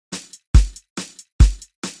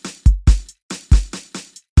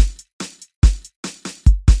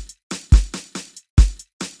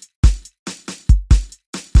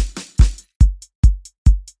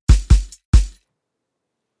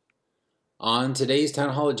On today's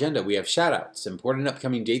Town Hall agenda, we have shoutouts, important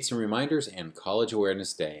upcoming dates and reminders, and College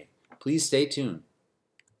Awareness Day. Please stay tuned.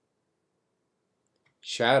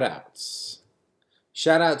 Shoutouts.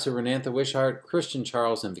 Shout out to Renantha Wishart, Christian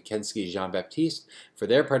Charles, and Vikensky Jean-Baptiste for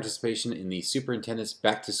their participation in the Superintendent's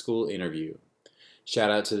Back to School interview. Shout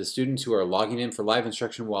out to the students who are logging in for live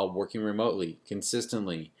instruction while working remotely,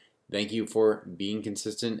 consistently. Thank you for being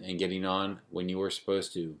consistent and getting on when you were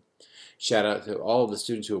supposed to. Shout out to all of the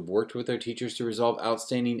students who have worked with their teachers to resolve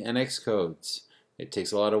outstanding NX codes. It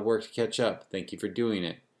takes a lot of work to catch up. Thank you for doing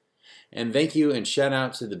it. And thank you and shout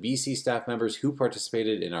out to the BC staff members who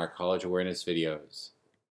participated in our college awareness videos.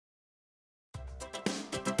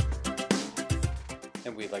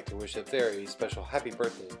 And we'd like to wish a very special happy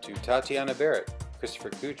birthday to Tatiana Barrett,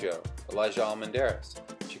 Christopher Cujo, Elijah Almendares,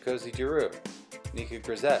 Chikosi Giroux, Nika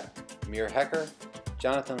Grisette, Amir Hecker,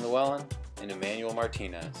 Jonathan Llewellyn, and Emmanuel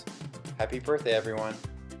Martinez. Happy birthday, everyone.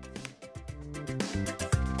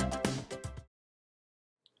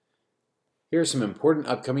 Here are some important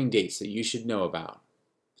upcoming dates that you should know about.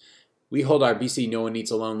 We hold our BC No One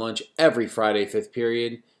Eats Alone lunch every Friday, 5th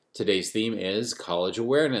period. Today's theme is college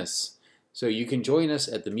awareness. So you can join us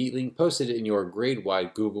at the meet link posted in your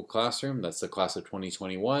grade-wide Google Classroom. That's the class of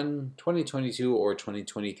 2021, 2022, or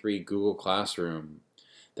 2023 Google Classroom.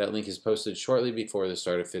 That link is posted shortly before the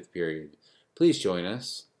start of 5th period. Please join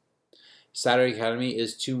us. Saturday Academy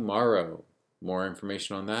is tomorrow. More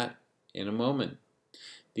information on that in a moment.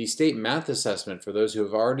 The state math assessment for those who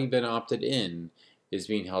have already been opted in is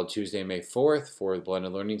being held Tuesday, May 4th for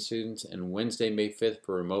blended learning students and Wednesday, May 5th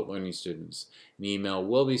for remote learning students. An email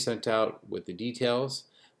will be sent out with the details.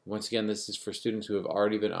 Once again, this is for students who have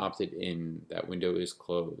already been opted in. That window is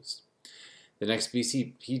closed. The next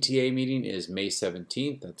BC PTA meeting is May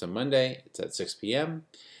 17th. That's a Monday. It's at 6 p.m.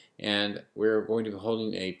 And we're going to be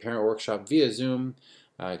holding a parent workshop via Zoom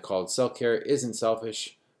called Self-Care Isn't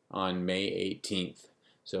Selfish on May 18th.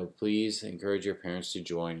 So please encourage your parents to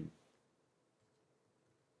join.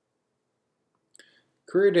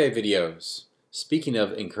 Career Day videos. Speaking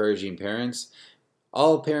of encouraging parents,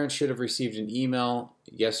 all parents should have received an email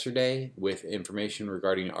yesterday with information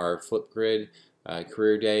regarding our Flipgrid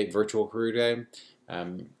Career Day, Virtual Career Day.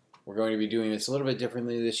 We're going to be doing this a little bit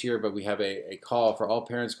differently this year, but we have a call for all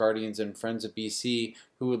parents, guardians, and friends of BC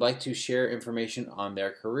who would like to share information on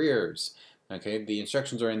their careers. Okay, the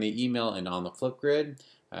instructions are in the email and on the Flipgrid.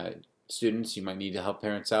 Students, you might need to help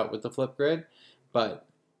parents out with the Flipgrid, but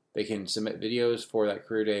they can submit videos for that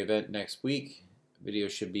Career Day event next week.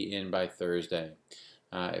 Videos should be in by Thursday.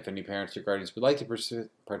 If any parents or guardians would like to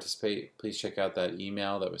participate, please check out that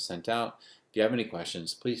email that was sent out. If you have any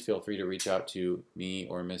questions, please feel free to reach out to me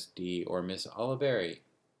or Miss D or Miss Oliveri.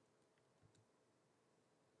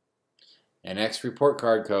 NX report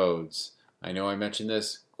card codes. I know I mention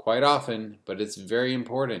this quite often, but it's very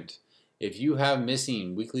important. If you have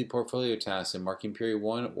missing weekly portfolio tasks in marking period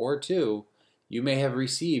 1 or 2, you may have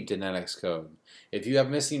received an NX code. If you have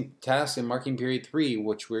missing tasks in marking period 3,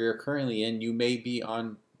 which we are currently in, you may be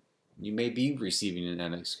receiving an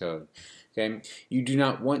NX code. Okay? You do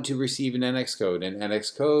not want to receive an NX code. An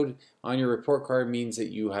NX code on your report card means that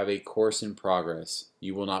you have a course in progress.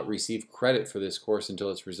 You will not receive credit for this course until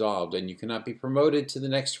it's resolved, and you cannot be promoted to the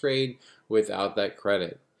next grade without that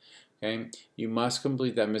credit. Okay? You must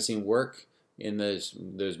complete that missing work in those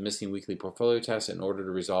missing weekly portfolio tests in order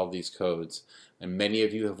to resolve these codes. And many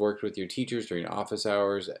of you have worked with your teachers during office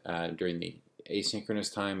hours, during the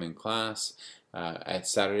asynchronous time in class, at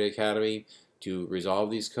Saturday Academy to resolve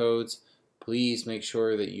these codes. Please make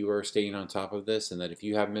sure that you are staying on top of this and that if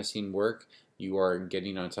you have missing work, you are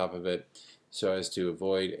getting on top of it so as to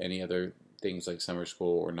avoid any other things like summer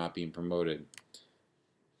school or not being promoted.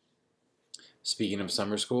 Speaking of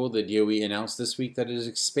summer school, the DOE announced this week that it is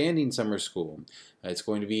expanding summer school. It's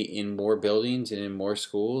going to be in more buildings and in more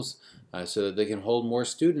schools so that they can hold more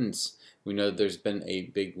students. We know that there's been a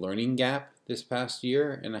big learning gap this past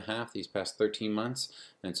year and a half, these past 13 months,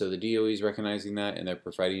 and so the DOE is recognizing that and they're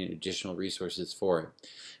providing additional resources for it.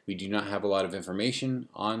 We do not have a lot of information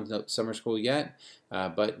on the summer school yet,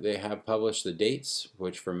 but they have published the dates,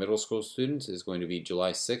 which for middle school students is going to be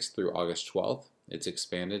July 6th through August 12th. It's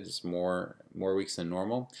expanded, it's more weeks than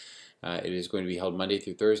normal. It is going to be held Monday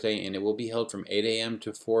through Thursday, and it will be held from 8 a.m.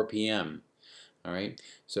 to 4 p.m. All right,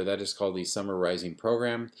 so that is called the Summer Rising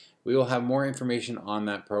Program. We will have more information on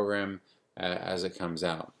that program as it comes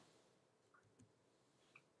out.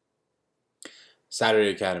 Saturday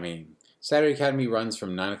Academy. Saturday Academy runs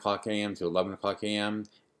from 9 o'clock a.m. to 11 o'clock a.m.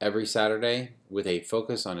 every Saturday with a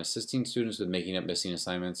focus on assisting students with making up missing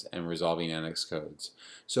assignments and resolving annex codes.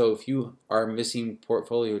 So if you are missing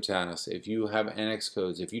portfolio tasks, if you have annex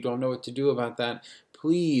codes, if you don't know what to do about that,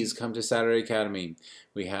 please come to Saturday Academy.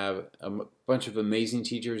 We have a bunch of amazing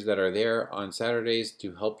teachers that are there on Saturdays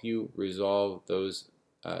to help you resolve those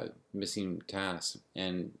missing tasks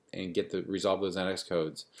and resolve those annex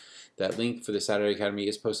codes. That link for the Saturday Academy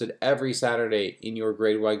is posted every Saturday in your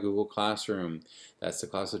grade-wide Google Classroom. That's the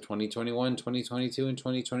class of 2021, 2022, and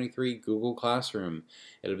 2023 Google Classroom.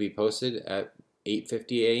 It'll be posted at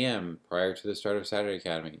 8:50 a.m. prior to the start of Saturday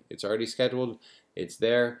Academy. It's already scheduled. It's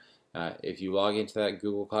there. If you log into that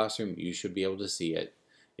Google Classroom, you should be able to see it.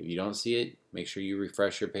 If you don't see it, make sure you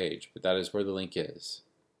refresh your page, but that is where the link is.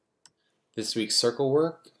 This week's circle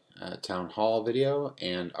work, town hall video,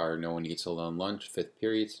 and our No One Eats Alone lunch 5th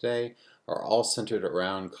period today are all centered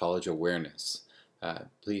around college awareness.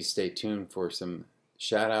 Please stay tuned for some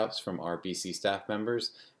shout outs from our BC staff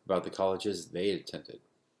members about the colleges they attended.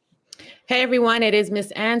 Hey everyone, it is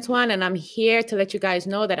Miss Antoine, and I'm here to let you guys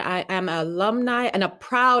know that I am an alumni and a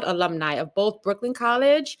proud alumni of both Brooklyn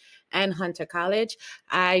College and Hunter College.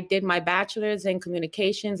 I did my bachelor's in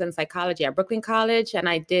communications and psychology at Brooklyn College, and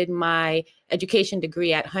I did my education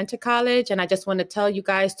degree at Hunter College. And I just want to tell you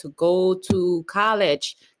guys to go to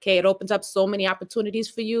college. Okay, it opens up so many opportunities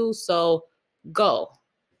for you, so go.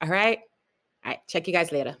 All right, check you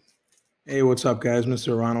guys later. Hey, what's up, guys?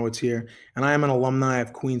 Mr. Aronowitz here, and I am an alumni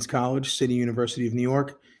of Queens College, City University of New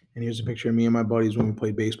York. And here's a picture of me and my buddies when we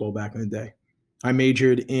played baseball back in the day. I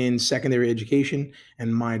majored in secondary education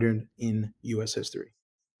and minored in U.S. history.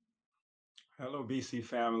 Hello, BC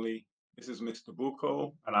family. This is Mr.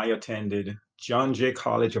 Bucco, and I attended John Jay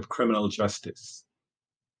College of Criminal Justice,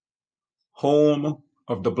 home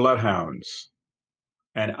of the Bloodhounds.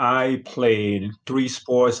 And I played 3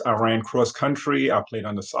 sports. I ran cross country. I played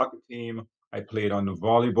on the soccer team. I played on the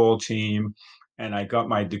volleyball team. And I got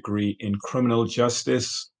my degree in criminal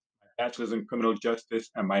justice, my bachelor's in criminal justice,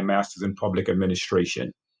 and my master's in public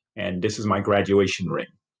administration. And this is my graduation ring.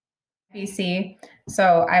 BC.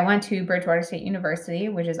 So I went to Bridgewater State University,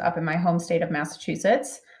 which is up in my home state of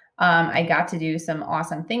Massachusetts. I got to do some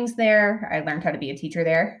awesome things there. I learned how to be a teacher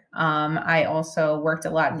there. I also worked a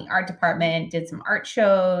lot in the art department, did some art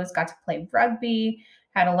shows, got to play rugby,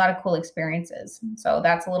 had a lot of cool experiences. So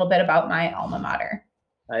that's a little bit about my alma mater.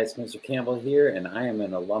 Hi, it's Mr. Campbell here, and I am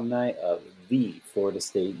an alumni of the Florida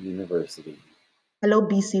State University. Hello,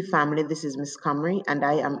 BC family. This is Miss Comrie, and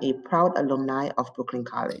I am a proud alumni of Brooklyn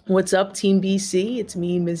College. What's up, Team BC? It's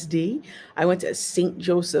me, Miss D. I went to St.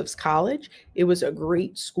 Joseph's College. It was a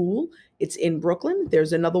great school. It's in Brooklyn.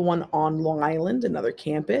 There's another one on Long Island, another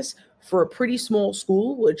campus. For a pretty small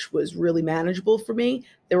school, which was really manageable for me,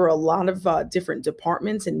 there were a lot of different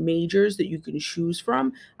departments and majors that you can choose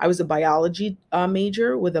from. I was a biology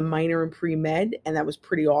major with a minor in pre-med, and that was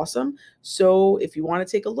pretty awesome. So if you want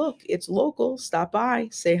to take a look, it's local. Stop by,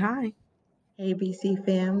 say hi. Hey, BC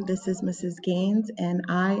fam, this is Mrs. Gaines, and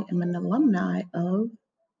I am an alumni of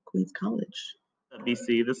Queens College.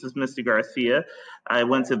 BC, this is Mr. Garcia. I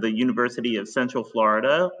went to the University of Central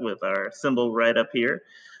Florida with our symbol right up here.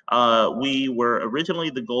 We were originally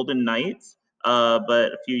the Golden Knights,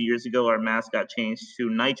 but a few years ago our mascot changed to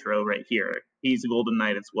Nitro right here. He's a Golden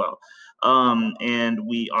Knight as well. And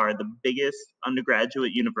we are the biggest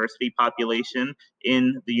undergraduate university population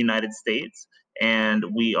in the United States, and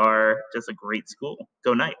we are just a great school.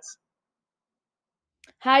 Go Knights.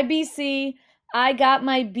 Hi, BC. I got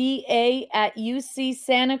my BA at UC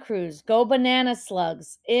Santa Cruz. Go Banana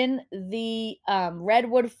Slugs in the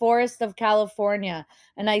Redwood Forest of California.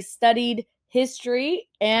 And I studied history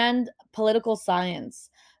and political science.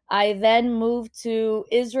 I then moved to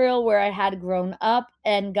Israel, where I had grown up,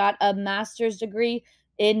 and got a master's degree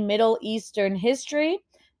in Middle Eastern history.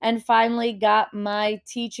 And finally got my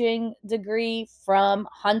teaching degree from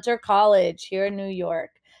Hunter College here in New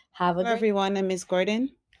York. Hello, everyone. I'm Ms.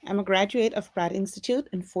 Gordon. I'm a graduate of Pratt Institute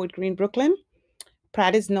in Fort Greene, Brooklyn.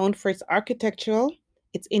 Pratt is known for its architectural,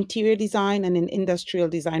 its interior design, and in industrial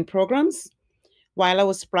design programs. While I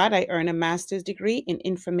was Pratt, I earned a master's degree in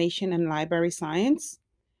information and library science.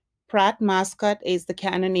 Pratt mascot is the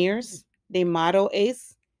Cannoneers. Their motto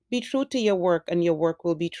is, be true to your work and your work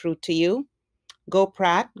will be true to you. Go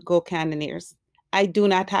Pratt, go Cannoneers. I do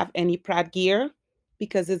not have any Pratt gear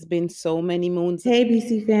because it's been so many moons. Hey,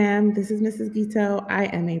 BC fam, this is Mrs. Guito. I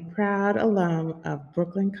am a proud alum of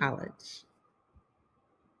Brooklyn College.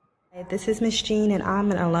 Hi, this is Miss Jean, and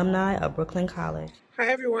I'm an alumni of Brooklyn College. Hi,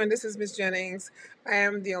 everyone. This is Ms. Jennings. I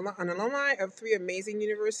am an alumni of three amazing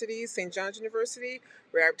universities: St. John's University,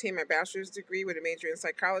 where I obtained my bachelor's degree with a major in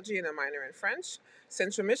psychology and a minor in French;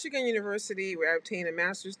 Central Michigan University, where I obtained a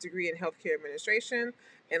master's degree in healthcare administration;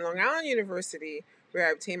 and Long Island University, where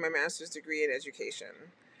I obtained my master's degree in education.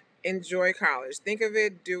 Enjoy college. Think of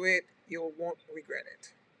it, do it. You won't regret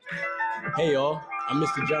it. Hey y'all, I'm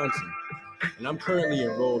Mr. Johnson, and I'm currently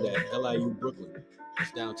enrolled at LIU Brooklyn,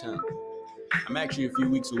 just downtown. I'm actually a few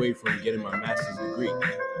weeks away from getting my master's degree.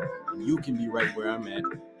 You can be right where I'm at,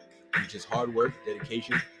 with just hard work,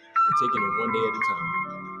 dedication, and taking it one day at a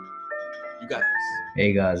time. You got this.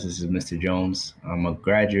 Hey guys, this is Mr. Jones. I'm a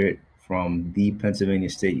graduate from the Pennsylvania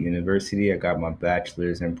State University. I got my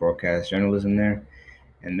bachelor's in broadcast journalism there,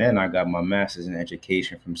 and then I got my master's in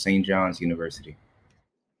education from St. John's University.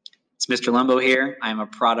 It's Mr. Lumbo here. I'm a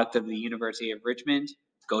product of the University of Richmond.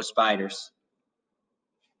 Go Spiders.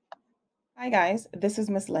 Hi guys, this is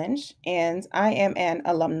Miss Lynch, and I am an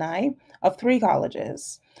alumni of three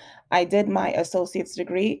colleges. I did my associate's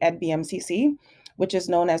degree at BMCC, which is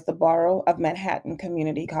known as the Borough of Manhattan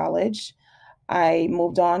Community College. I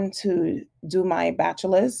moved on to do my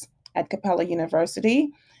bachelor's at Capella University,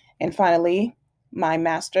 and finally, my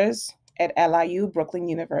master's at LIU Brooklyn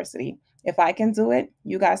University. If I can do it,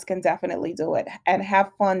 you guys can definitely do it, and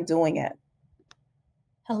have fun doing it.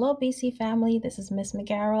 Hello, BC family. This is Miss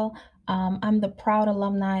McGarrell. I'm the proud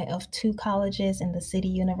alumni of two colleges in the City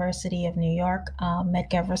University of New York,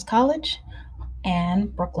 Medgar College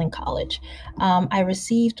and Brooklyn College. I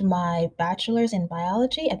received my bachelor's in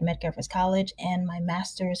biology at Medgar College and my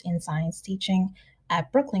master's in science teaching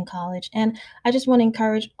at Brooklyn College. And I just want to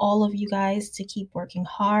encourage all of you guys to keep working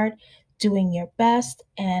hard, doing your best.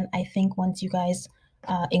 And I think once you guys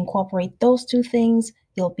incorporate those two things,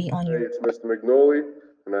 you'll be on your... Hey, it's Mr. McNolly,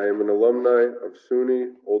 and I am an alumni of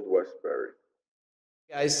SUNY Old Westbury.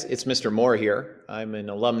 Hey guys, it's Mr. Moore here. I'm an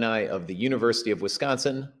alumni of the University of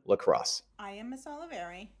Wisconsin, La Crosse. I am Miss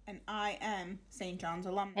Oliveri, and I am St. John's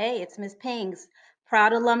alumni. Hey, it's Miss Pings,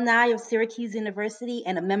 proud alumni of Syracuse University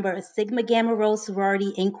and a member of Sigma Gamma Rho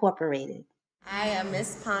Sorority Incorporated. I am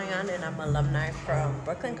Miss Payan, and I'm an alumni from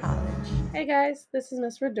Brooklyn College. Hey guys, this is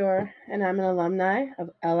Miss Rador, and I'm an alumni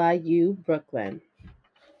of LIU Brooklyn.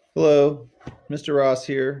 Hello, Mr. Ross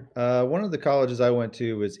here. One of the colleges I went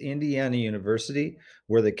to was Indiana University,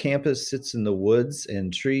 where the campus sits in the woods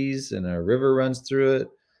and trees and a river runs through it.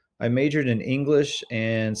 I majored in English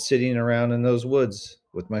and sitting around in those woods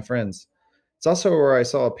with my friends. It's also where I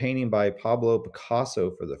saw a painting by Pablo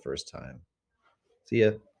Picasso for the first time. See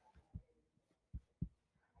ya.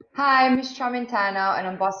 Hi, I'm Ms. Tramontano, and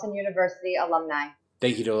I'm Boston University alumni.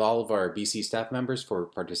 Thank you to all of our BC staff members for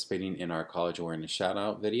participating in our college awareness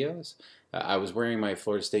shout-out videos. I was wearing my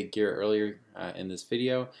Florida State gear earlier in this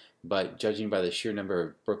video, but judging by the sheer number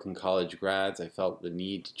of Brooklyn College grads, I felt the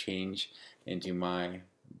need to change into my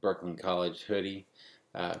Brooklyn College hoodie.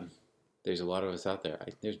 There's a lot of us out there.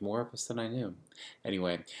 There's more of us than I knew.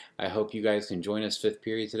 Anyway, I hope you guys can join us fifth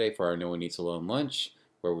period today for our No One Eats Alone lunch,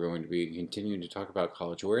 where we're going to be continuing to talk about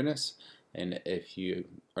college awareness. And if you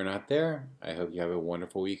are not there, I hope you have a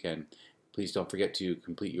wonderful weekend. Please don't forget to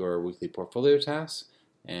complete your weekly portfolio tasks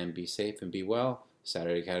and be safe and be well.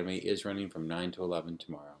 Saturday Academy is running from 9 to 11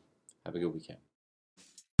 tomorrow. Have a good weekend.